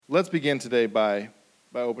Let's begin today by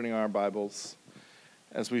opening our Bibles,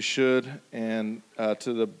 as we should, and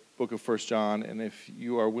to the book of 1 John. And if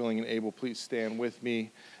you are willing and able, please stand with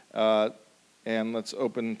me. And let's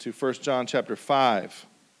open to 1 John chapter 5.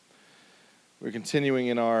 We're continuing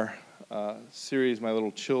in our series, My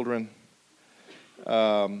Little Children.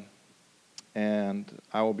 And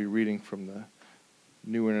I will be reading from the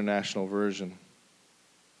New International Version.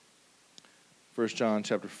 1 John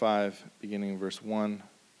chapter 5, beginning in verse 1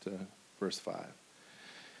 to verse 5.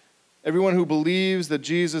 Everyone who believes that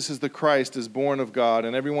Jesus is the Christ is born of God,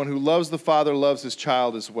 and everyone who loves the Father loves his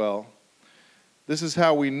child as well. This is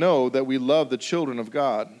how we know that we love the children of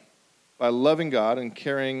God, by loving God and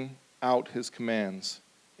carrying out his commands.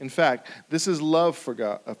 In fact, this is love for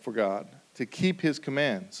God, to keep his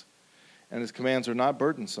commands, and his commands are not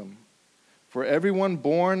burdensome. For everyone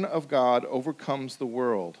born of God overcomes the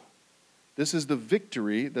world. This is the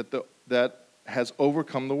victory that has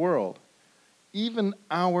overcome the world, even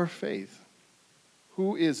our faith.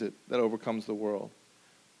 Who is it that overcomes the world?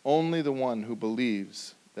 Only the one who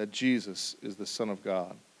believes that Jesus is the Son of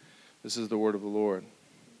God. This is the word of the Lord.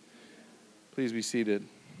 Please be seated.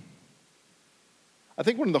 I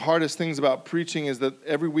think one of the hardest things about preaching is that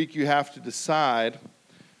every week you have to decide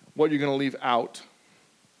what you're going to leave out.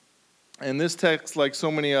 And this text, like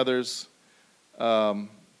so many others,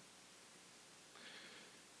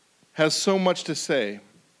 has so much to say.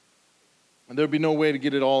 And there would be no way to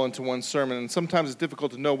get it all into one sermon. And sometimes it's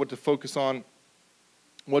difficult to know what to focus on,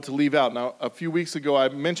 what to leave out. Now, a few weeks ago, I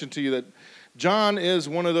mentioned to you that John is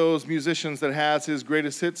one of those musicians that has his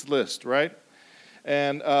greatest hits list, right?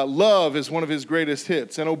 And love is one of his greatest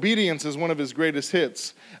hits. And obedience is one of his greatest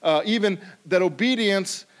hits. Even that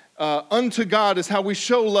obedience unto God is how we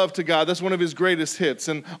show love to God. That's one of his greatest hits.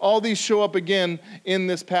 And all these show up again in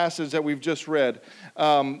this passage that we've just read.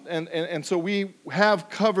 And so we have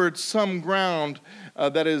covered some ground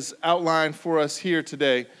that is outlined for us here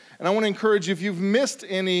today. And I want to encourage you, if you've missed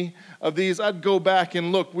any of these, I'd go back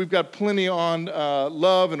and look. We've got plenty on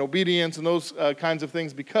love and obedience and those kinds of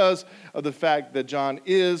things because of the fact that John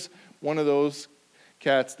is one of those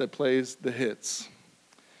cats that plays the hits.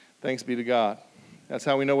 Thanks be to God. That's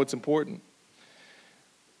how we know what's important.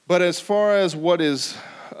 But as far as what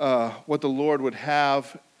the Lord would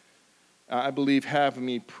have, I believe, have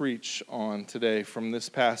me preach on today from this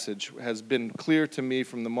passage has been clear to me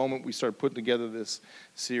from the moment we started putting together this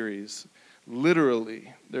series.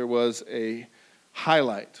 Literally, there was a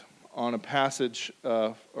highlight on a passage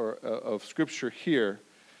of Scripture here,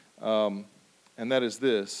 and that is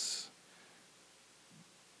this: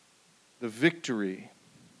 the victory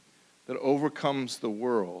that overcomes the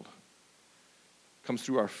world comes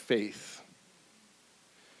through our faith.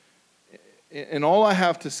 And all I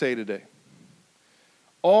have to say today,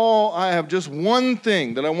 I have just one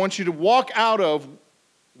thing that I want you to walk out of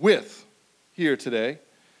with here today,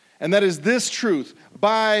 and that is this truth: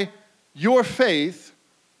 by your faith,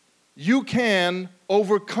 you can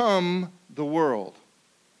overcome the world.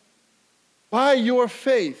 By your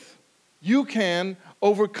faith, you can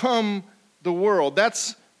overcome the world.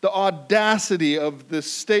 That's the audacity of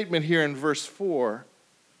this statement here in verse 4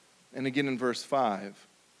 and again in verse 5.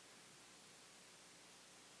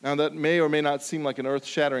 Now, that may or may not seem like an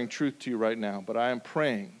earth-shattering truth to you right now, but I am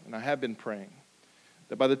praying, and I have been praying,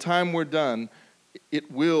 that by the time we're done,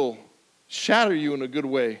 it will shatter you in a good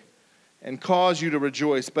way and cause you to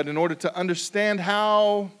rejoice. But in order to understand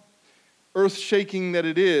how earth-shaking that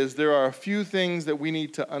it is, there are a few things that we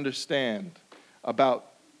need to understand about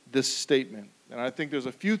this statement. And I think there's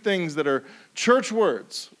a few things that are church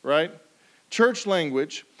words, right? Church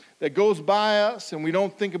language that goes by us and we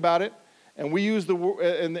don't think about it. And we use the word,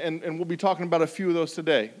 and we'll be talking about a few of those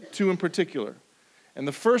today, two in particular. And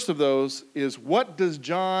the first of those is, what does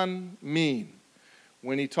John mean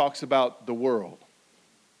when he talks about the world?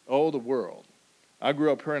 Oh, the world. I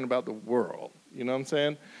grew up hearing about the world. You know what I'm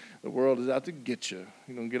saying? The world is out to get you.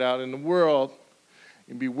 You don't get out in the world.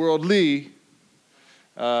 You can be worldly.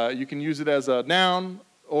 You can use it as a noun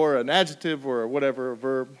or an adjective or whatever, a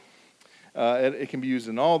verb. It can be used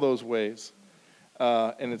in all those ways.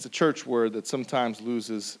 And it's a church word that sometimes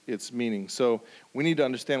loses its meaning. So we need to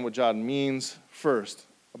understand what John means first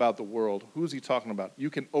about the world. Who is he talking about?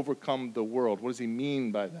 You can overcome the world. What does he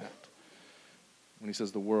mean by that when he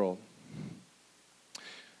says the world?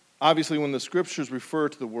 Obviously, when the scriptures refer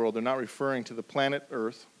to the world, they're not referring to the planet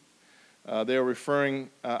Earth. They are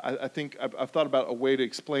referring, I think I've thought about a way to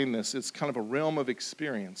explain this. It's kind of a realm of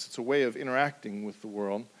experience. It's a way of interacting with the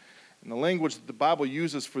world. And the language that the Bible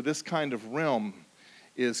uses for this kind of realm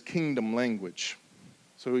is kingdom language.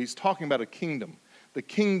 So he's talking about a kingdom, the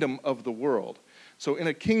kingdom of the world. So in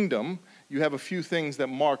a kingdom, you have a few things that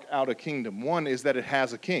mark out a kingdom. One is that it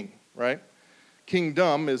has a king, right?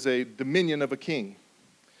 Kingdom is a dominion of a king.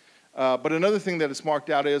 But another thing that is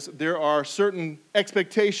marked out is there are certain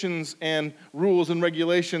expectations and rules and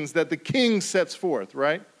regulations that the king sets forth,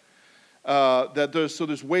 right?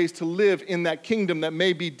 There's ways to live in that kingdom that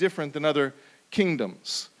may be different than other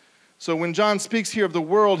kingdoms. So when John speaks here of the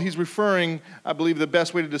world, he's referring, I believe the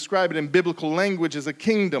best way to describe it in biblical language is a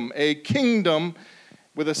kingdom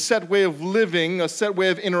with a set way of living, a set way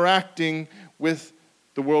of interacting with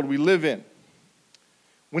the world we live in.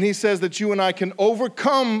 When he says that you and I can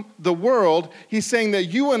overcome the world, he's saying that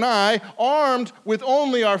you and I, armed with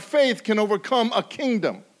only our faith, can overcome a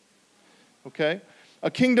kingdom. Okay? A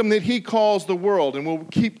kingdom that he calls the world, and we'll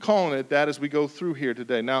keep calling it that as we go through here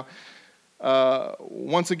today. Now,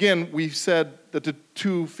 once again, we've said that the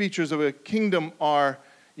two features of a kingdom are,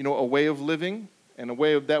 a way of living, and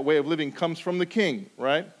that way of living comes from the king,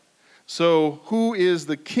 right? So, who is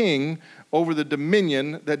the king over the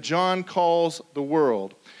dominion that John calls the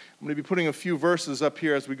world? I'm going to be putting a few verses up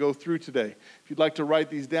here as we go through today. If you'd like to write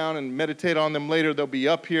these down and meditate on them later, they'll be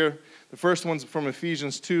up here. The first one's from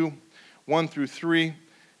Ephesians 2, 1 through 3.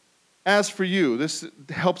 As for you, this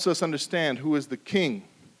helps us understand who is the king,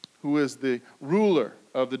 who is the ruler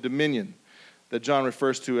of the dominion that John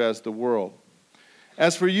refers to as the world.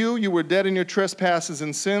 As for you, you were dead in your trespasses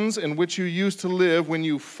and sins in which you used to live when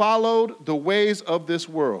you followed the ways of this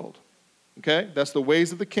world. Okay, that's the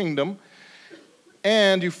ways of the kingdom.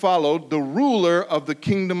 And you followed the ruler of the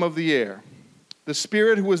kingdom of the air, the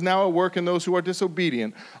spirit who is now at work in those who are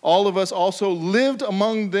disobedient. All of us also lived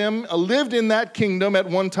among them, lived in that kingdom at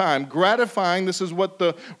one time, gratifying, this is what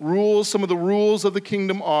some of the rules of the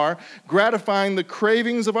kingdom are, gratifying the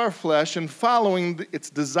cravings of our flesh and following its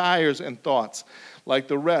desires and thoughts. Like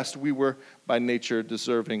the rest, we were by nature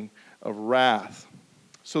deserving of wrath.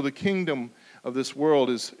 So the kingdom of this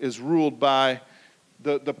world is ruled by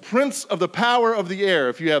the prince of the power of the air,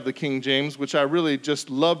 if you have the King James, which I really just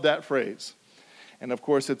love that phrase. And of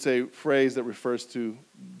course, it's a phrase that refers to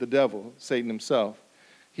the devil, Satan himself.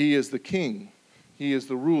 He is the king. He is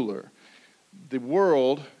the ruler. The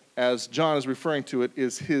world, as John is referring to it,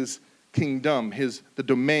 is his kingdom, the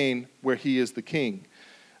domain where he is the king.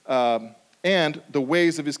 And the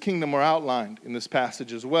ways of his kingdom are outlined in this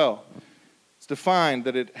passage as well. It's defined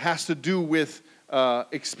that it has to do with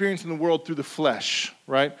experiencing the world through the flesh,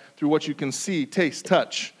 right? Through what you can see, taste,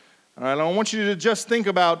 touch. All right? I don't want you to just think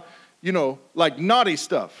about, like naughty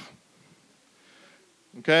stuff.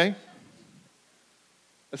 Okay?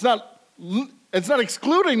 It's not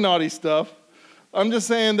excluding naughty stuff. I'm just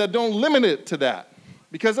saying that don't limit it to that.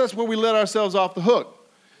 Because that's where we let ourselves off the hook.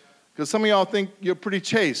 Because some of y'all think you're pretty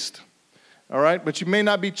chaste. All right? But you may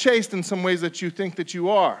not be chaste in some ways that you think that you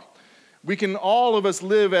are. We can, all of us,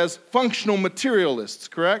 live as functional materialists,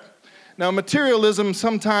 correct? Now, materialism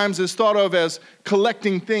sometimes is thought of as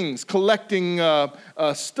collecting things, collecting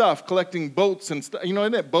stuff, collecting boats and stuff.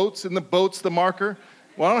 Isn't it boats? Isn't the boats the marker?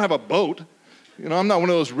 Well, I don't have a boat. I'm not one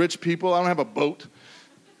of those rich people. I don't have a boat.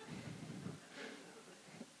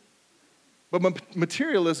 But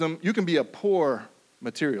materialism, you can be a poor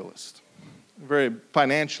materialist, very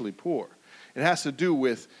financially poor. It has to do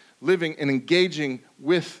with living and engaging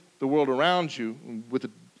with the world around you, with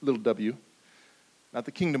a little w, not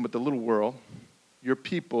the kingdom, but the little world, your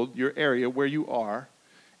people, your area where you are,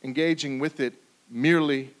 engaging with it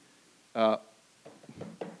merely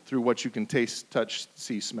through what you can taste, touch,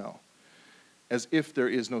 see, smell, as if there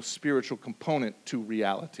is no spiritual component to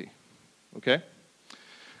reality. Okay?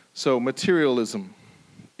 So materialism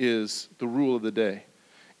is the rule of the day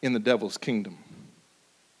in the devil's kingdom.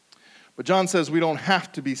 But John says we don't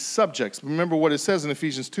have to be subjects. Remember what it says in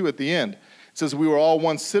Ephesians 2 at the end. It says we were all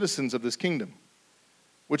once citizens of this kingdom,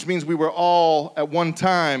 which means we were all at one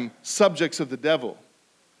time subjects of the devil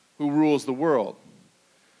who rules the world.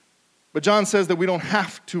 But John says that we don't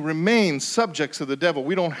have to remain subjects of the devil.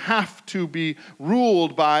 We don't have to be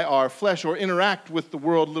ruled by our flesh or interact with the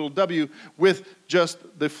world, little w, with just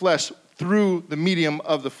the flesh through the medium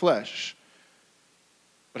of the flesh.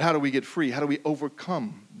 But how do we get free? How do we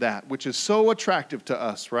overcome that, which is so attractive to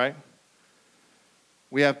us, right?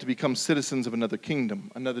 We have to become citizens of another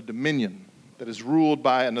kingdom, another dominion that is ruled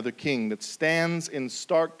by another king that stands in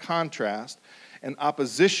stark contrast and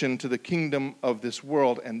opposition to the kingdom of this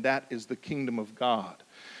world, and that is the kingdom of God.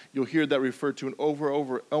 You'll hear that referred to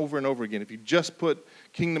over and over again. If you just put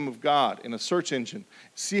kingdom of God in a search engine,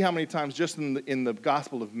 see how many times just in the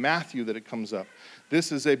Gospel of Matthew that it comes up.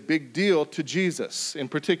 This is a big deal to Jesus in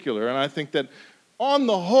particular, and I think that on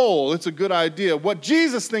the whole, it's a good idea. What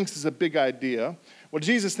Jesus thinks is a big idea, what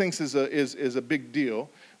Jesus thinks is a big deal,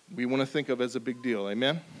 we want to think of as a big deal.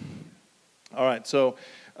 Amen? All right, so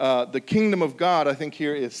the kingdom of God, I think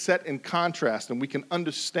here is set in contrast, and we can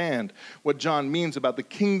understand what John means about the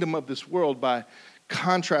kingdom of this world by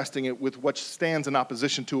contrasting it with what stands in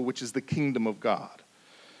opposition to it, which is the kingdom of God.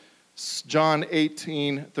 John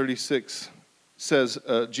 18:36 says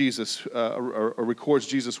Jesus, or records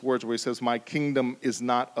Jesus' words where he says, my kingdom is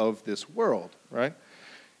not of this world, right?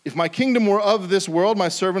 If my kingdom were of this world, my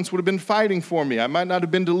servants would have been fighting for me. I might not have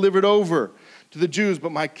been delivered over to the Jews,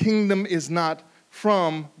 but my kingdom is not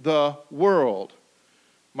from the world.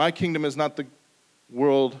 My kingdom is not the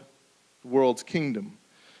world's kingdom.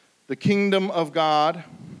 The kingdom of God,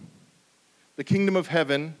 the kingdom of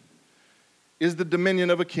heaven, is the dominion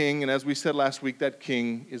of a king, and as we said last week, that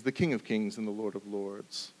king is the King of Kings and the Lord of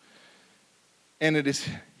Lords. And it is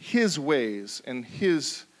his ways and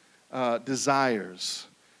his desires,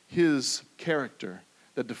 his character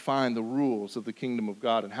that define the rules of the kingdom of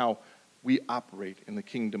God and how we operate in the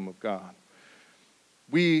kingdom of God.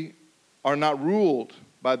 We are not ruled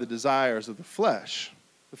by the desires of the flesh.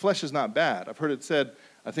 The flesh is not bad. I've heard it said,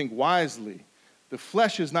 I think wisely, the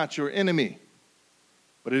flesh is not your enemy,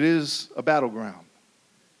 but it is a battleground.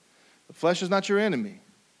 The flesh is not your enemy.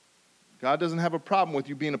 God doesn't have a problem with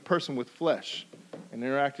you being a person with flesh and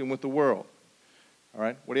interacting with the world. All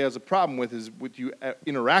right? What he has a problem with is with you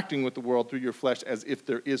interacting with the world through your flesh as if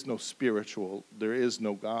there is no spiritual, there is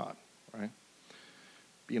no God, right?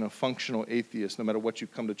 Being a functional atheist no matter what you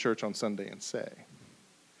come to church on Sunday and say.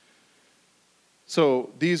 So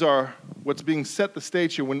these are what's being set the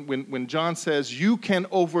stage here. When John says you can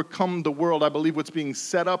overcome the world, I believe what's being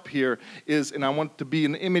set up here is, and I want to be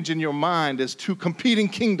an image in your mind, as two competing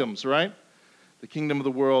kingdoms, right? The kingdom of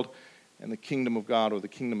the world and the kingdom of God, or the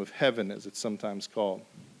kingdom of heaven, as it's sometimes called.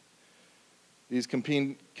 These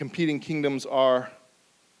competing kingdoms are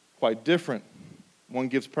quite different. One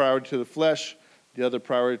gives priority to the flesh, the other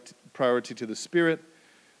priority to the spirit.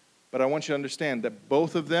 But I want you to understand that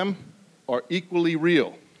both of them are equally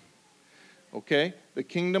real. Okay? The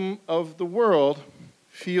kingdom of the world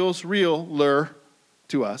feels realer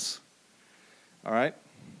to us. All right?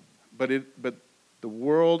 But the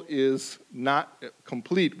world is not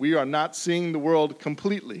complete. We are not seeing the world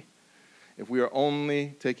completely if we are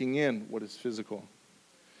only taking in what is physical.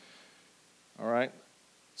 All right?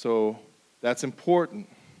 So that's important.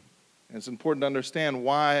 And it's important to understand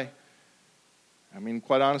why. I mean,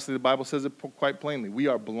 quite honestly, the Bible says it quite plainly. We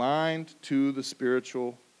are blind to the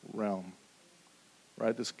spiritual realm,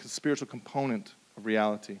 right? This spiritual component of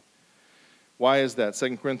reality. Why is that?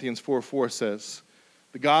 2 Corinthians 4:4 says,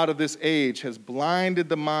 the God of this age has blinded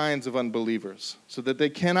the minds of unbelievers so that they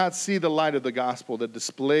cannot see the light of the gospel that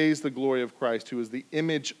displays the glory of Christ, who is the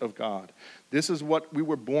image of God. This is what we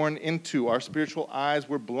were born into. Our spiritual eyes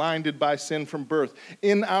were blinded by sin from birth.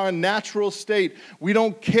 In our natural state, we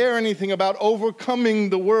don't care anything about overcoming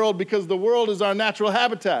the world because the world is our natural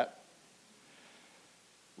habitat.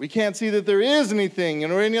 We can't see that there is anything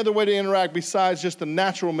or any other way to interact besides just the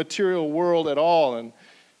natural material world at all.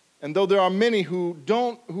 And though there are many who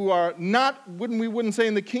are not, we wouldn't say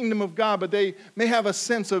in the kingdom of God, but they may have a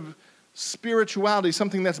sense of spirituality,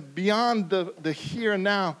 something that's beyond the here and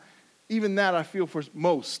now. Even that, I feel, for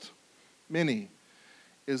many,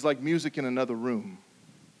 is like music in another room.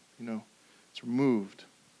 You know, it's removed,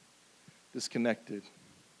 disconnected.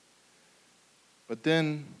 But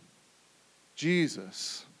then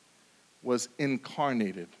Jesus was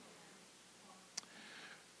incarnated.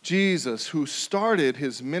 Jesus, who started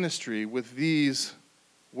his ministry with these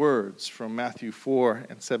words from Matthew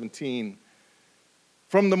 4:17.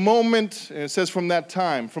 From the moment, and it says from that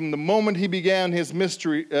time, from the moment he began his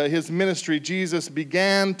ministry, Jesus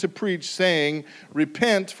began to preach, saying,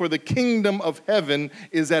 repent, for the kingdom of heaven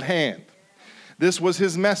is at hand. This was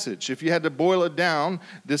his message. If you had to boil it down,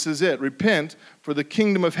 this is it. Repent, for the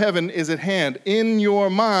kingdom of heaven is at hand. In your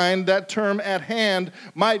mind, that term at hand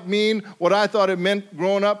might mean what I thought it meant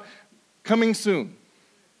growing up, coming soon.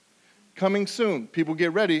 Coming soon. People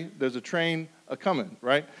get ready. There's a train a-coming,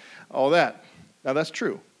 right? All that. Now, that's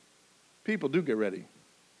true. People do get ready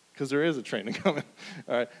because there is a train a-coming.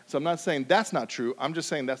 All right. So I'm not saying that's not true. I'm just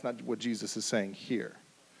saying that's not what Jesus is saying here.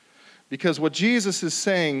 Because what Jesus is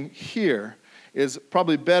saying here is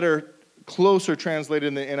probably better, closer translated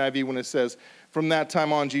in the NIV when it says, from that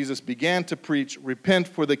time on, Jesus began to preach, repent,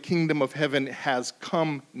 for the kingdom of heaven has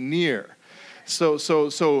come near. So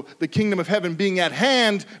the kingdom of heaven being at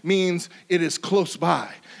hand means it is close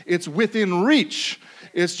by. It's within reach.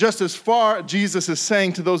 It's just as far, Jesus is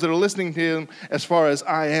saying to those that are listening to him, as far as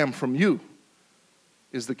I am from you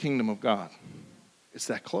is the kingdom of God. It's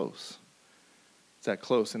that close. It's that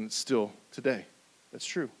close, and it's still today. That's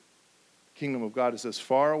true. The kingdom of God is as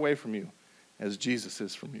far away from you as Jesus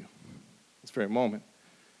is from you. This very moment.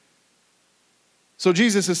 So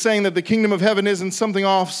Jesus is saying that the kingdom of heaven isn't something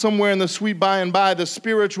off somewhere in the sweet by and by. The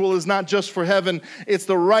spiritual is not just for heaven. It's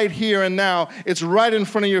the right here and now. It's right in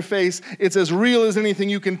front of your face. It's as real as anything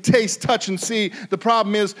you can taste, touch, and see. The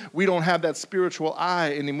problem is we don't have that spiritual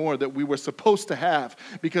eye anymore that we were supposed to have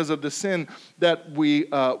because of the sin that we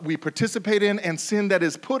participate in and sin that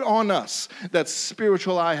is put on us. That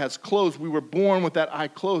spiritual eye has closed. We were born with that eye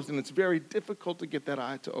closed, and it's very difficult to get that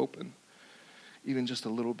eye to open, even just a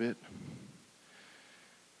little bit.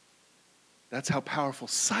 That's how powerful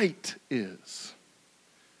sight is.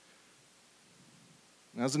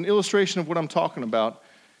 Now, as an illustration of what I'm talking about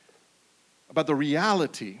the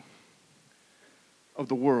reality of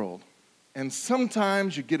the world, and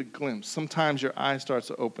sometimes you get a glimpse, sometimes your eye starts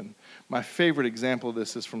to open. My favorite example of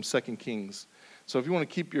this is from 2 Kings. So if you want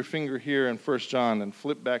to keep your finger here in 1 John and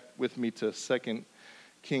flip back with me to 2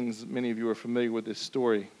 Kings, many of you are familiar with this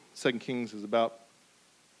story. 2 Kings is about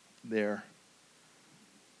there.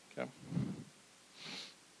 Okay.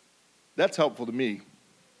 That's helpful to me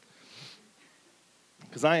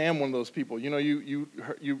because I am one of those people. You know, you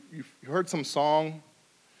heard some song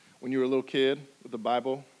when you were a little kid with the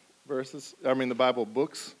Bible the Bible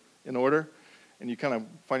books in order, and you kind of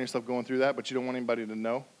find yourself going through that, but you don't want anybody to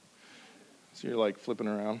know. So you're like flipping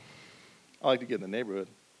around. I like to get in the neighborhood.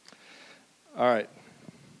 All right.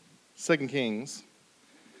 2 Kings,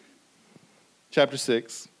 chapter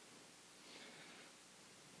 6.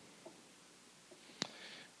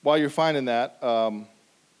 While you're finding that,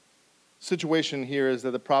 situation here is that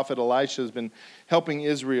the prophet Elisha has been helping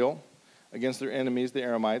Israel against their enemies, the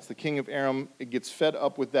Aramites. The king of Aram gets fed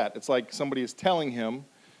up with that. It's like somebody is telling him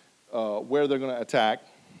where they're going to attack.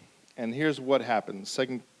 And here's what happens.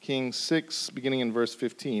 2 Kings 6, beginning in verse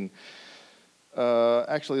 15.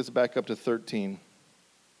 Actually, let's back up to 13.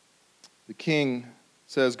 The king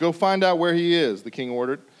says, "Go find out where he is," the king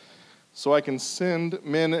ordered, "so I can send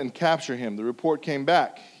men and capture him." The report came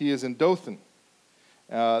back. He is in Dothan.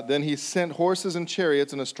 Then he sent horses and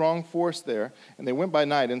chariots and a strong force there, and they went by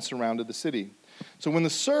night and surrounded the city. So when the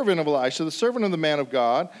servant of Elisha, the servant of the man of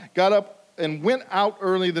God, got up and went out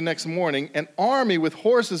early the next morning, an army with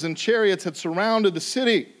horses and chariots had surrounded the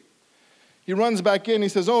city. He runs back in. He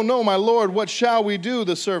says, "Oh no, my Lord, what shall we do?"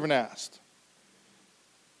 the servant asked.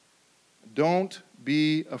 "Don't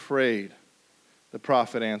be afraid," the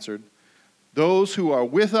prophet answered. "Those who are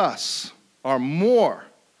with us are more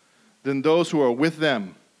than those who are with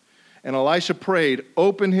them." And Elisha prayed,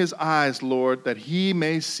 "Open his eyes, Lord, that he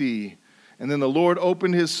may see." And then the Lord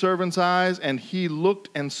opened his servant's eyes, and he looked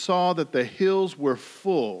and saw that the hills were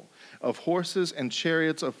full of horses and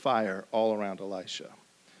chariots of fire all around Elisha.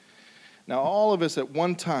 Now, all of us at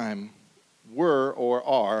one time were or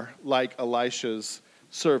are like Elisha's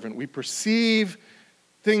servant. We perceive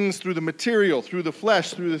things through the material, through the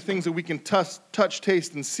flesh, through the things that we can touch,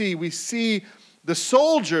 taste, and see. We see the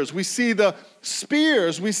soldiers, we see the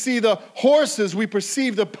spears, we see the horses, we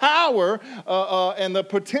perceive the power and the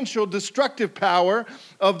potential destructive power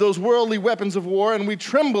of those worldly weapons of war, and we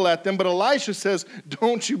tremble at them. But Elisha says,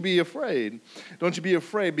 don't you be afraid. Don't you be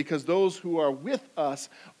afraid, because those who are with us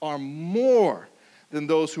are more than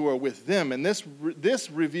those who are with them. And this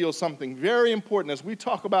reveals something very important as we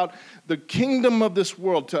talk about the kingdom of this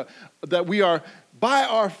world, that we are, by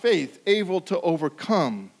our faith, able to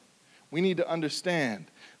overcome. We need to understand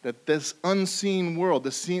that this unseen world,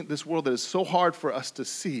 this world that is so hard for us to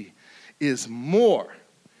see, is more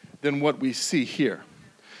than what we see here.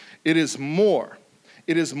 It is more.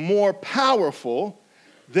 It is more powerful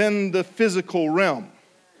than the physical realm.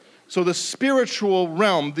 So the spiritual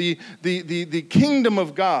realm, the kingdom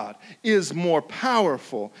of God, is more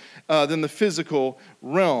powerful than the physical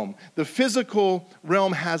realm. The physical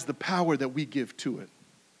realm has the power that we give to it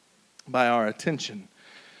by our attention.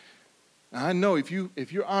 Now, I know if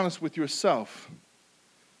you're honest with yourself,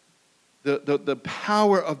 the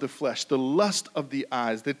power of the flesh, the lust of the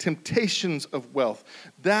eyes, the temptations of wealth,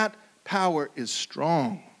 that power is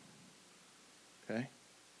strong. Okay?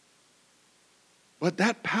 But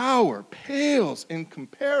that power pales in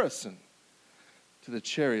comparison to the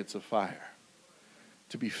chariots of fire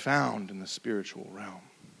to be found in the spiritual realm.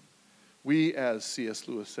 We, as C.S.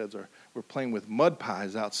 Lewis says, we're playing with mud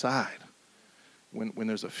pies outside when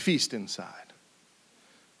there's a feast inside.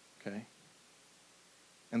 Okay?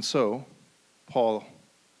 And so, Paul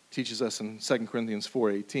teaches us in 2 Corinthians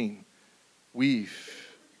 4:18, we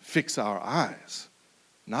fix our eyes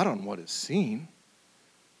not on what is seen,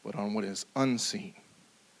 but on what is unseen.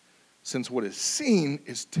 since what is seen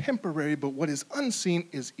is temporary, but what is unseen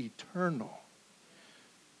is eternal.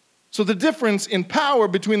 So the difference in power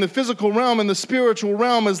between the physical realm and the spiritual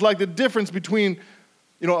realm is like the difference between,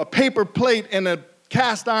 a paper plate and a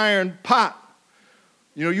cast iron pot.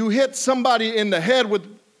 You hit somebody in the head with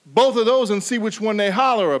both of those and see which one they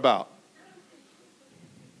holler about.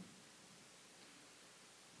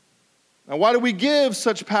 Now, why do we give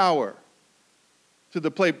such power to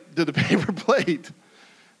the paper plate?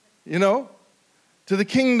 To the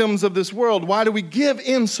kingdoms of this world. Why do we give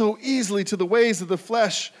in so easily to the ways of the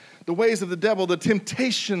flesh, the ways of the devil, the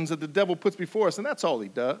temptations that the devil puts before us? And that's all he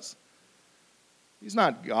does. He's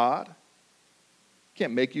not God. He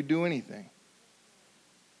can't make you do anything.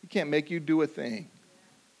 He can't make you do a thing.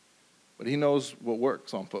 But he knows what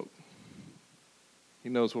works on folk. He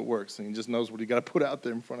knows what works, and he just knows what he got to put out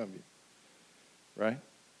there in front of you. Right?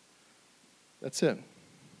 That's it.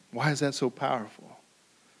 Why is that so powerful?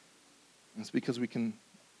 It's because we can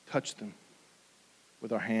touch them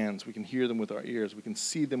with our hands. We can hear them with our ears. We can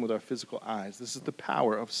see them with our physical eyes. This is the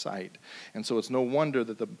power of sight. And so it's no wonder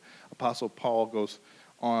that the Apostle Paul goes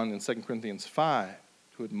on in 2 Corinthians 5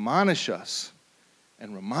 to admonish us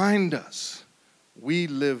and remind us we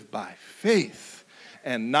live by faith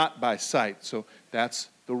and not by sight. So that's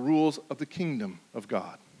the rules of the kingdom of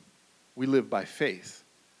God. We live by faith,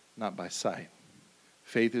 not by sight.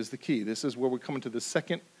 Faith is the key. This is where we're coming to the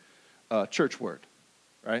second church word,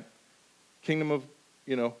 right? Kingdom of,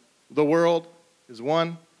 the world is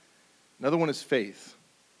one. Another one is faith.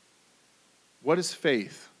 What is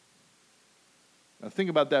faith? Now think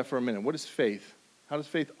about that for a minute. What is faith? How does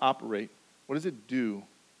faith operate? What does it do?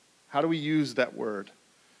 How do we use that word?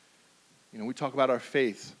 We talk about our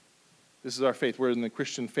faith. This is our faith. We're in the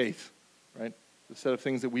Christian faith, right? The set of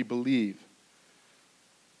things that we believe.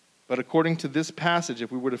 But according to this passage,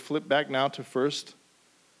 if we were to flip back now to 1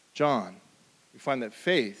 John, we find that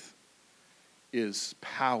faith is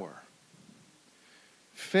power.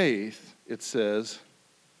 Faith, it says,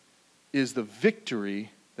 is the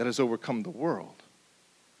victory that has overcome the world.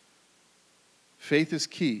 Faith is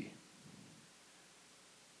key.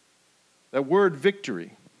 That word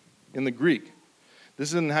victory in the Greek, this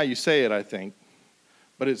isn't how you say it, I think,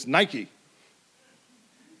 but it's Nike.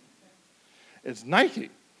 It's Nike.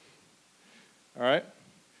 All right?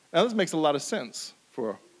 Now, this makes a lot of sense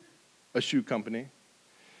for a shoe company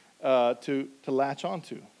to latch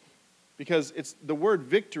onto. Because it's the word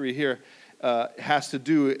victory here has to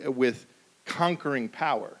do with conquering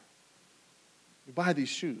power. You buy these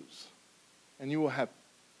shoes, and you will have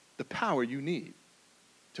the power you need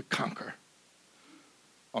to conquer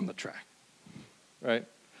on the track, right?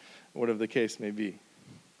 Whatever the case may be.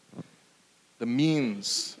 The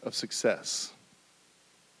means of success.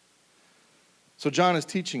 So John is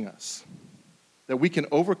teaching us that we can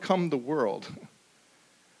overcome the world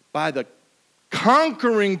by the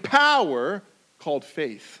conquering power called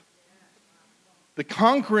faith. The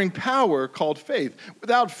conquering power called faith.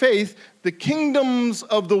 Without faith, the kingdoms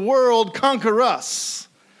of the world conquer us.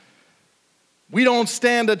 We don't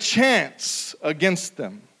stand a chance against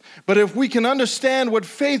them. But if we can understand what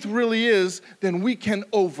faith really is, then we can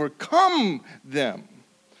overcome them.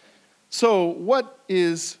 So what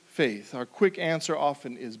is faith? Our quick answer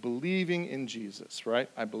often is believing in Jesus, right?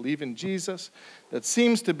 I believe in Jesus. That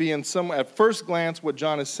seems to be at first glance what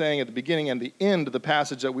John is saying at the beginning and the end of the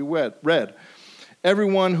passage that we read.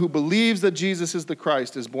 Everyone who believes that Jesus is the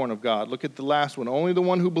Christ is born of God. Look at the last one. Only the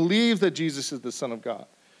one who believes that Jesus is the Son of God.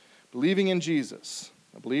 Believing in Jesus.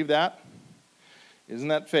 I believe that. Isn't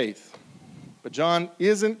that faith? But John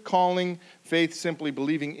isn't calling faith simply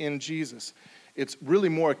believing in Jesus. It's really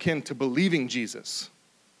more akin to believing Jesus.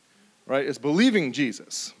 Right? It's believing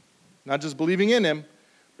Jesus. Not just believing in him,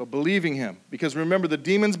 but believing him. Because remember, the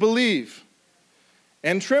demons believe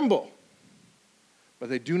and tremble, but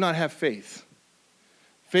they do not have faith.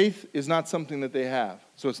 Faith is not something that they have.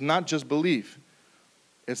 So it's not just belief.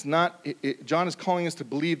 It's not. John is calling us to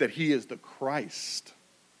believe that he is the Christ.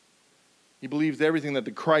 He believes everything that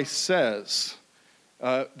the Christ says,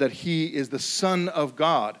 that he is the Son of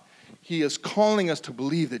God. He is calling us to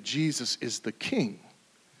believe that Jesus is the King.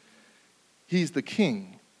 He's the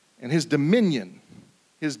King, and his dominion,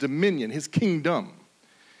 his kingdom,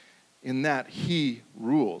 in that he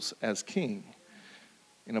rules as King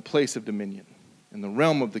in a place of dominion, in the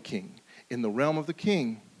realm of the King. In the realm of the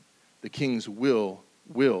King, the King's will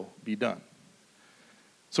be done.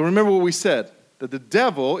 So remember what we said, that the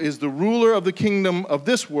devil is the ruler of the kingdom of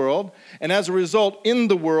this world, and as a result, in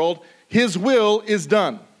the world, his will is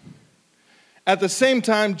done. At the same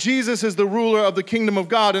time, Jesus is the ruler of the kingdom of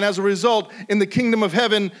God, and as a result, in the kingdom of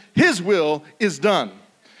heaven, his will is done.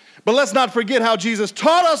 But let's not forget how Jesus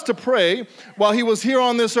taught us to pray while he was here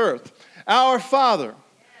on this earth. Our Father,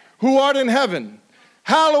 who art in heaven,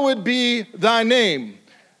 hallowed be thy name.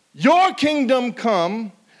 Your kingdom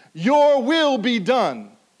come, your will be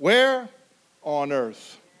done. Where? On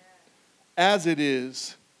earth, as it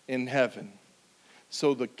is in heaven.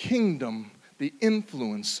 So the kingdom, the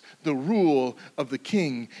influence, the rule of the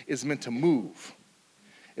king is meant to move.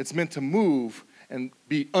 It's meant to move and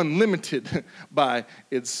be unlimited by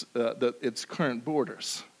its current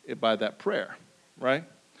borders, by that prayer, right?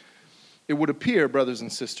 It would appear, brothers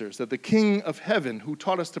and sisters, that the King of heaven, who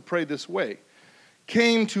taught us to pray this way,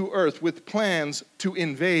 came to earth with plans to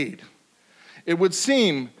invade. It would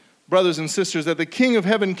seem, brothers and sisters, that the King of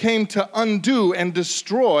heaven came to undo and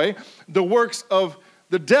destroy the works of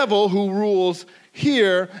the devil who rules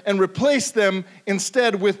here and replace them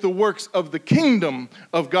instead with the works of the kingdom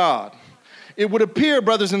of God. It would appear,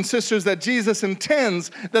 brothers and sisters, that Jesus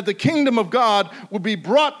intends that the kingdom of God will be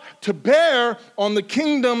brought to bear on the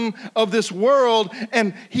kingdom of this world,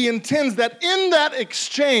 and he intends that in that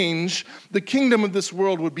exchange, the kingdom of this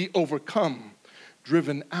world would be overcome,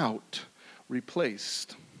 driven out,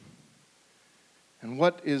 replaced. And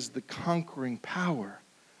what is the conquering power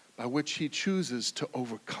by which he chooses to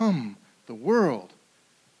overcome the world?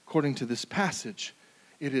 According to this passage,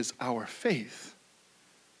 it is our faith.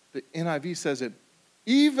 The NIV says it,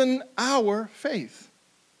 even our faith.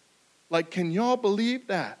 Like, can y'all believe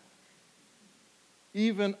that?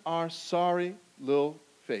 Even our sorry little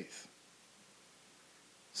faith.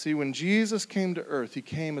 See, when Jesus came to earth, he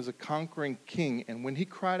came as a conquering king. And when he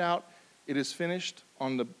cried out, it is finished,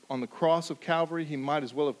 on the cross of Calvary, he might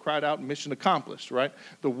as well have cried out, mission accomplished, right?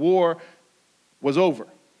 The war was over.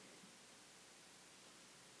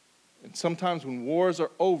 And sometimes when wars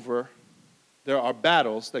are over, there are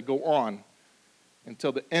battles that go on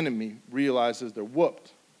until the enemy realizes they're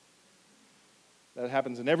whooped. That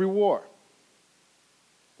happens in every war.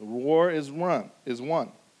 The war is won.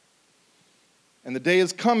 And the day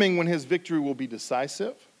is coming when his victory will be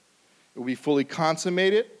decisive. It will be fully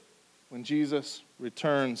consummated when Jesus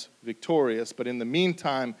returns victorious. But in the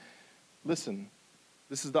meantime, listen,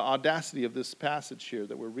 this is the audacity of this passage here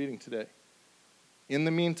that we're reading today. In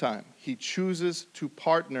the meantime, he chooses to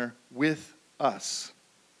partner with us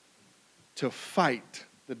to fight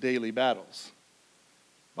the daily battles.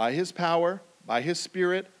 By his power, by his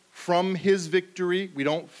spirit, from his victory. We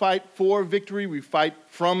don't fight for victory, we fight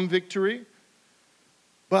from victory.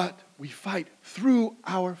 But we fight through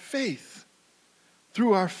our faith.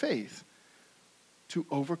 Through our faith to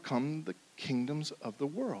overcome the kingdoms of the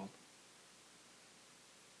world.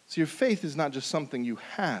 So your faith is not just something you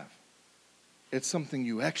have. It's something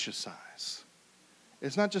you exercise.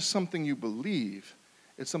 It's not just something you believe.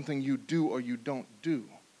 It's something you do or you don't do.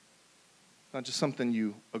 It's not just something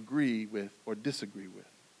you agree with or disagree with.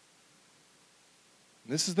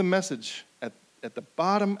 And this is the message at the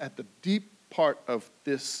bottom, at the deep part of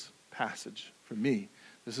this passage for me.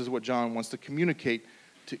 This is what John wants to communicate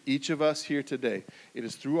to each of us here today. It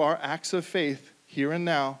is through our acts of faith here and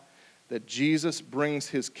now that Jesus brings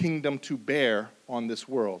his kingdom to bear on this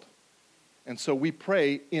world. And so we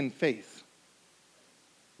pray in faith,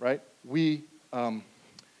 right? We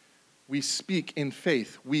speak in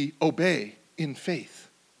faith. We obey in faith.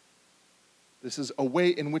 This is a way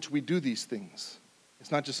in which we do these things.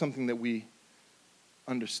 It's not just something that we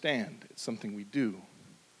understand. It's something we do.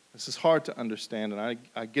 This is hard to understand, and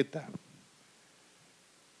I get that.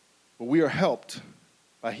 But we are helped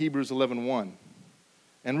by Hebrews 11:1,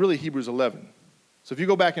 and really Hebrews 11. So if you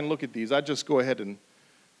go back and look at these, I'd just go ahead and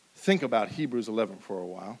think about Hebrews 11 for a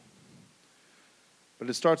while. But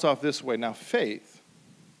it starts off this way. Now, faith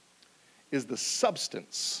is the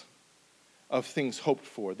substance of things hoped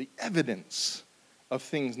for, the evidence of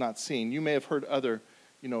things not seen. You may have heard other,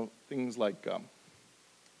 things like,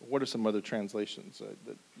 what are some other translations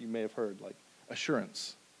that you may have heard, like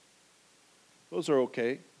assurance? Those are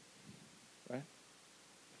okay, right?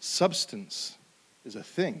 Substance is a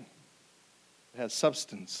thing. It has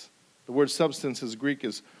substance. The word substance is Greek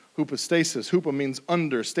is hypostasis. Hupa means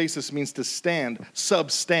under. Stasis means to stand.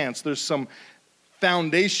 Substance. There's some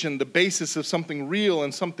foundation, the basis of something real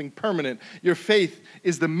and something permanent. Your faith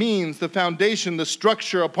is the means, the foundation, the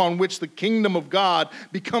structure upon which the kingdom of God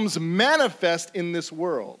becomes manifest in this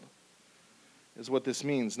world, is what this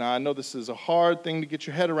means. Now, I know this is a hard thing to get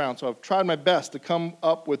your head around, so I've tried my best to come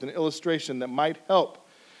up with an illustration that might help.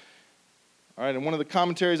 All right, and one of the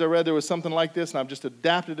commentaries I read, there was something like this, and I've just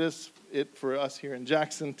adapted it for us here in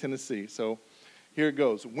Jackson, Tennessee. So here it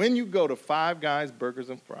goes. When you go to Five Guys Burgers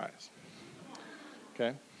and Fries,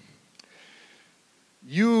 okay,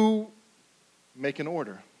 you make an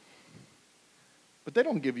order. But they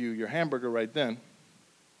don't give you your hamburger right then.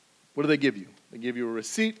 What do they give you? They give you a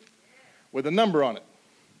receipt with a number on it.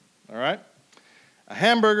 All right? A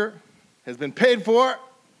hamburger has been paid for,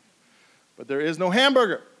 but there is no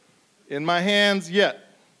hamburger in my hands yet.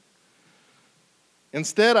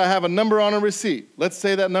 Instead, I have a number on a receipt. Let's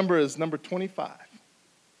say that number is number 25.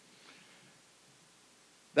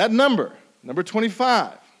 That number, number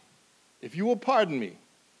 25, if you will pardon me,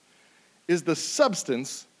 is the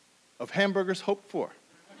substance of hamburgers hoped for.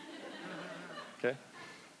 Okay?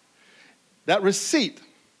 That receipt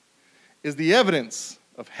is the evidence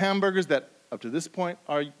of hamburgers that up to this point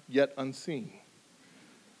are yet unseen.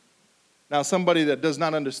 Now, somebody that does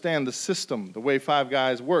not understand the system, the way Five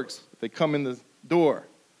Guys works, they come in the door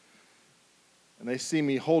and they see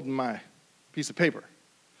me holding my piece of paper.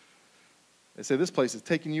 They say, this place is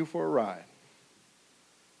taking you for a ride.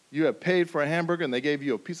 You have paid for a hamburger and they gave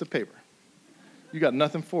you a piece of paper. You got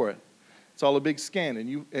nothing for it. It's all a big scam,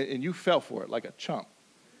 and you fell for it like a chump.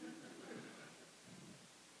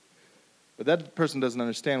 But that person doesn't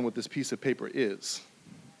understand what this piece of paper is.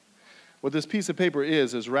 What this piece of paper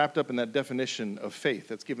is wrapped up in that definition of faith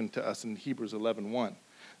that's given to us in Hebrews 11:1.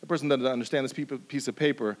 The person doesn't understand this piece of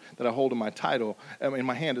paper that I hold in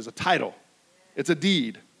my hand is a title. It's a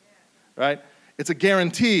deed, right? It's a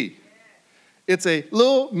guarantee. It's a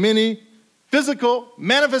little mini physical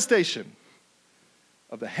manifestation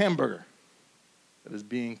of the hamburger that is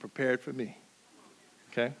being prepared for me.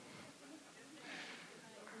 Okay?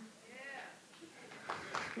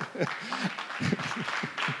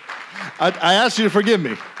 I asked you to forgive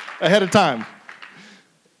me ahead of time.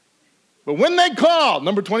 But when they call,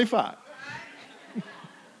 number 25,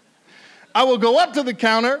 I will go up to the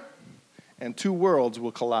counter and two worlds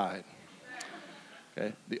will collide.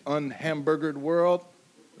 Okay? The unhamburgered world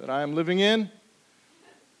that I am living in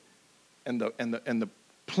and the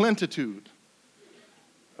plenitude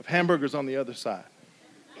of hamburgers on the other side.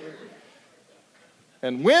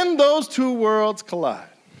 And when those two worlds collide,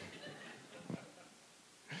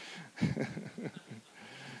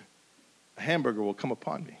 a hamburger will come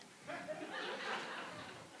upon me.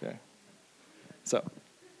 Okay? So,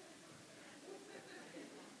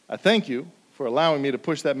 I thank you for allowing me to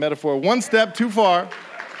push that metaphor one step too far.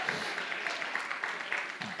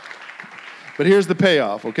 But here's the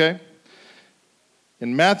payoff, okay?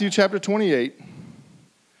 In Matthew chapter 28,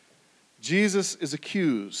 Jesus is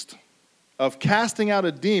accused of casting out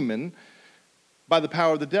a demon by the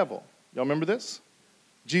power of the devil. Y'all remember this?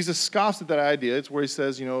 Jesus scoffs at that idea. It's where he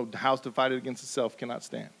says, the house divided against itself cannot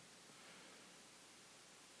stand.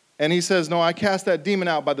 And he says, no, I cast that demon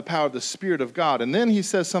out by the power of the Spirit of God. And then he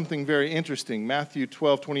says something very interesting. Matthew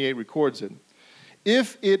 12:28 records it.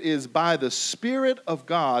 If it is by the Spirit of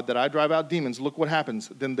God that I drive out demons, look what happens.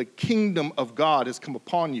 Then the kingdom of God has come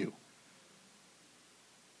upon you.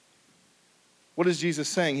 What is Jesus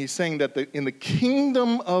saying? He's saying that in the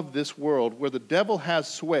kingdom of this world, where the devil has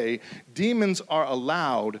sway, demons are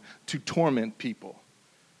allowed to torment people.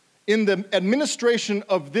 In the administration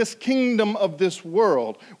of this kingdom of this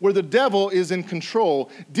world, where the devil is in control,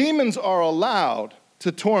 demons are allowed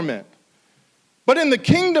to torment. But in the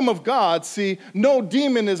kingdom of God, see, no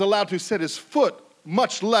demon is allowed to set his foot,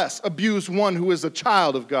 much less abuse one who is a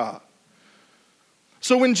child of God.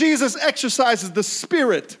 So when Jesus exercises the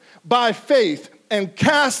Spirit by faith and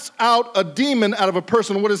casts out a demon out of a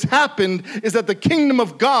person, what has happened is that the kingdom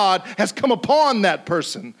of God has come upon that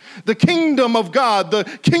person. The kingdom of God, the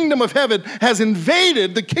kingdom of heaven, has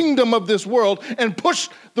invaded the kingdom of this world and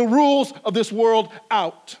pushed the rules of this world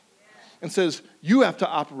out and says, you have to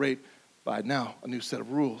operate by now a new set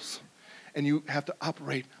of rules, and you have to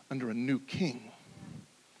operate under a new king.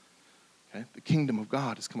 Okay? The kingdom of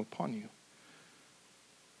God has come upon you.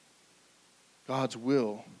 God's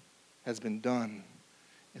will has been done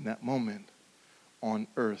in that moment on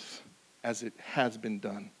earth as it has been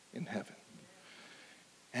done in heaven.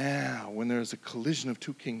 And when there's a collision of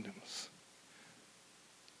two kingdoms,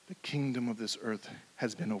 the kingdom of this earth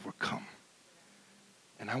has been overcome.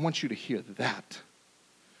 And I want you to hear that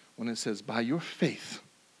when it says, by your faith,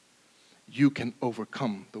 you can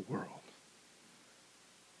overcome the world.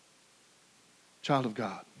 Child of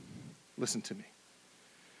God, listen to me.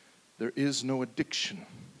 There is no addiction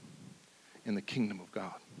in the kingdom of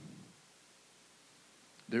God.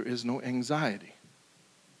 There is no anxiety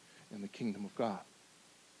in the kingdom of God.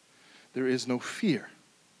 There is no fear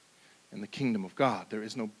in the kingdom of God. There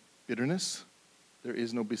is no bitterness. There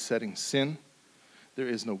is no besetting sin. There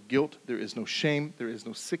is no guilt. There is no shame. There is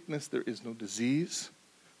no sickness. There is no disease.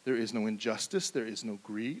 There is no injustice. There is no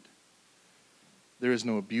greed. There is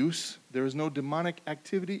no abuse. There is no demonic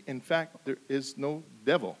activity. In fact, there is no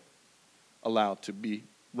devil. allowed to be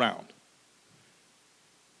round.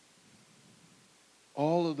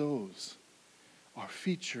 All of those are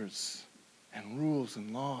features and rules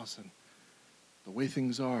and laws and the way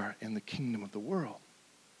things are in the kingdom of the world.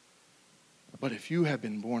 But if you have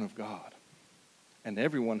been born of God, and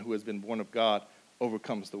everyone who has been born of God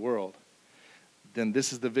overcomes the world, then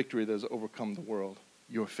this is the victory that has overcome the world,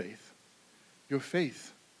 your faith. Your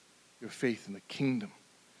faith. Your faith in the kingdom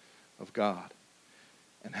of God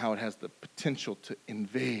and how it has the potential to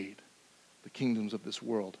invade the kingdoms of this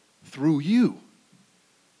world through you.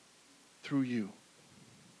 Through you.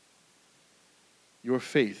 Your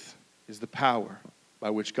faith is the power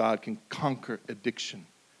by which God can conquer addiction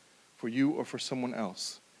for you or for someone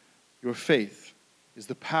else. Your faith is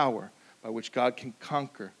the power by which God can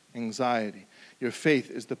conquer anxiety. Your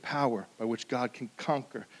faith is the power by which God can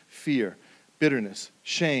conquer fear, bitterness,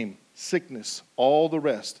 shame, sickness, all the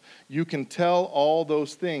rest. You can tell all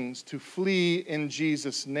those things to flee in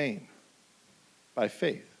Jesus' name by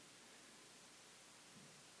faith.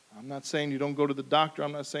 I'm not saying you don't go to the doctor.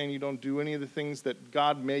 I'm not saying you don't do any of the things that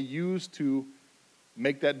God may use to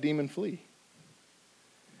make that demon flee.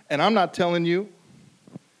 And I'm not telling you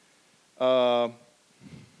that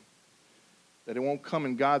it won't come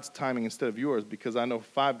in God's timing instead of yours, because I know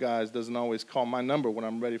Five Guys doesn't always call my number when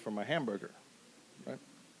I'm ready for my hamburger. Right?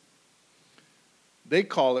 They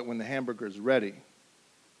call it when the hamburger is ready.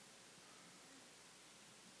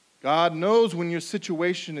 God knows when your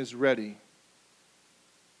situation is ready.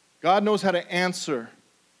 God knows how to answer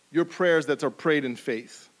your prayers that are prayed in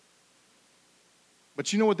faith.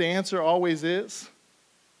 But you know what the answer always is?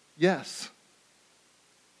 Yes.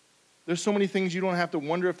 There's so many things you don't have to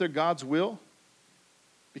wonder if they're God's will,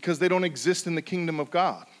 because they don't exist in the kingdom of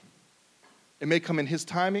God. It may come in His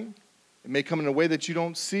timing. It may come in a way that you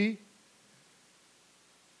don't see.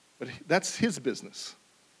 But that's His business.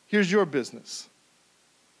 Here's your business.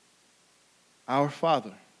 Our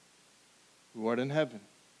Father, who art in heaven,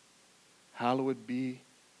 hallowed be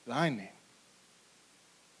thy name.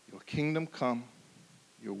 Your kingdom come,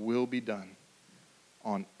 your will be done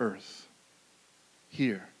on earth,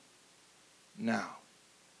 here, now,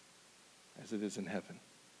 as it is in heaven.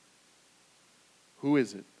 Who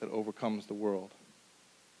is it that overcomes the world?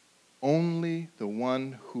 Only the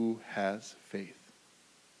one who has faith.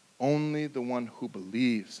 Only the one who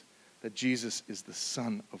believes that Jesus is the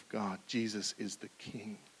Son of God. Jesus is the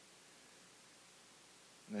King.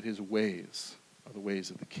 And that His ways are the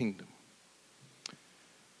ways of the kingdom.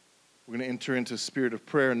 We're going to enter into a spirit of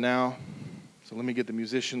prayer now. So let me get the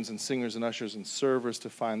musicians and singers and ushers and servers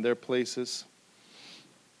to find their places.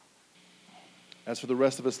 As for the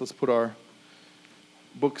rest of us, let's put our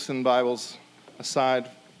books and Bibles aside.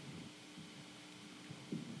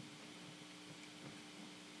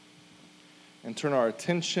 And turn our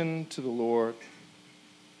attention to the Lord.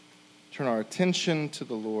 Turn our attention to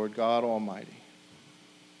the Lord God Almighty.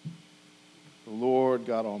 The Lord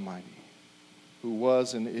God Almighty, who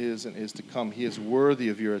was and is to come. He is worthy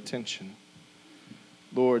of your attention.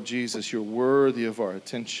 Lord Jesus, you're worthy of our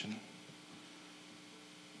attention.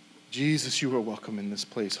 Jesus, you are welcome in this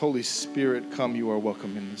place. Holy Spirit, come, you are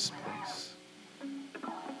welcome in this place.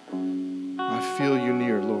 I feel you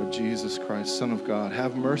near, Lord Jesus Christ, Son of God.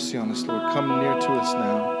 Have mercy on us, Lord. Come near to us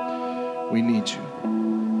now. We need you.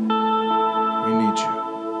 We need you.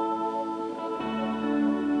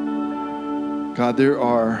 God, there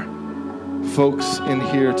are folks in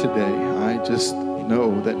here today, I just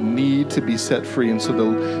know, that need to be set free. And so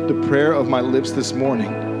the prayer of my lips this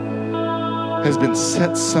morning has been,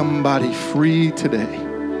 set somebody free today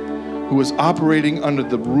who is operating under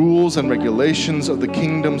the rules and regulations of the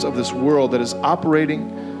kingdoms of this world, that is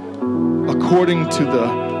operating according to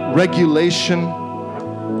the regulation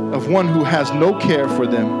of one who has no care for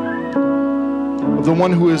them, of the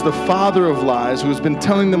one who is the father of lies, who has been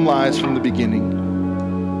telling them lies from the beginning.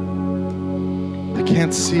 They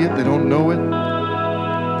can't see it, they don't know it.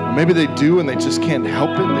 Or maybe they do and they just can't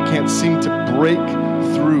help it. They can't seem to break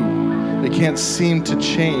through. They can't seem to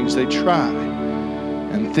change. They try,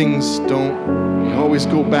 and things don't. They always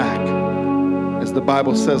go back, as the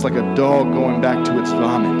Bible says, like a dog going back to its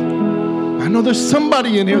vomit. I know there's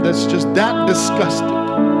somebody in here that's just that disgusted.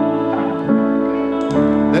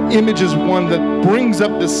 That image is one that brings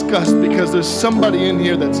up disgust, because there's somebody in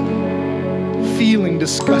here that's feeling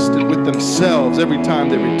disgusted with themselves every time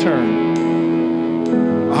they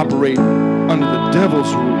return, operate under the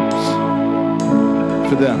devil's rules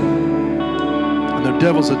for them. The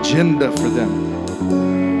devil's agenda for them.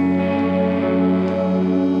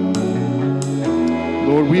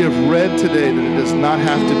 Lord, we have read today that it does not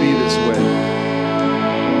have to be this way.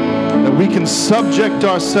 That that we can subject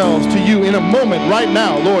ourselves to you in a moment right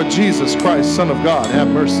now. Lord Jesus Christ, Son of God, have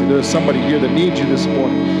mercy. There's somebody here that needs you this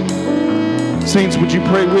morning. Saints, would you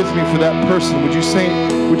pray with me for that person? Would you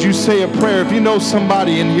say a prayer? If you know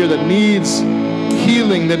somebody in here that needs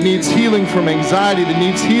healing from anxiety, that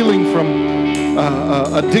needs healing from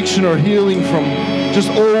addiction, or healing from just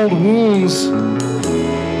old wounds,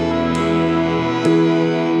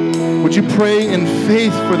 would you pray in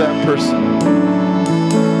faith for that person,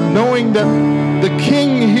 knowing that the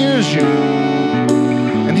King hears you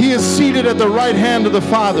and he is seated at the right hand of the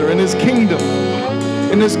Father in his kingdom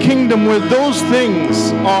where those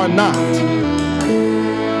things are not.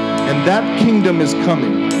 And that kingdom is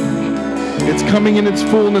coming. It's coming in its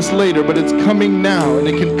fullness later, but it's coming now, and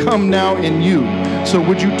it can come now in you. So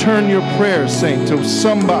would you turn your prayer, saint, to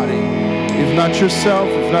somebody, if not yourself,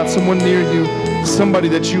 if not someone near you, somebody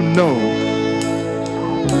that you know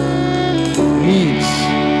needs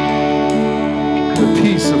the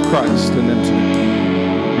peace of Christ in them today.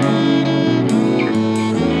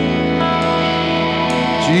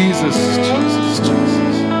 Jesus, Jesus,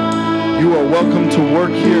 Jesus. You are welcome to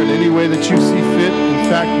work here in any way that you see fit. In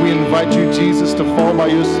fact, we invite you, Jesus, to fall by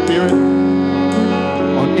your Spirit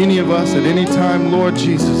on any of us at any time, Lord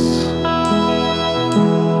Jesus.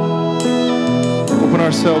 Open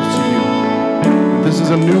ourselves to you. If this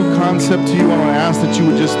is a new concept to you, I want to ask that you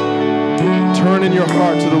would just turn in your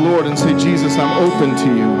heart to the Lord and say, Jesus, I'm open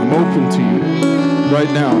to you. I'm open to you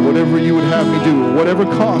right now. Whatever you would have me do, whatever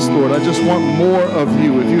cost, Lord, I just want more of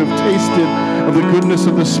you. If you have tasted of the goodness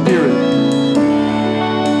of the Spirit,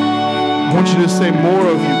 I want you to say, more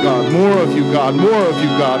of you, God, more of you, God, more of you,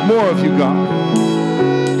 God, more of you, God.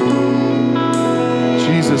 In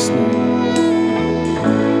Jesus' name.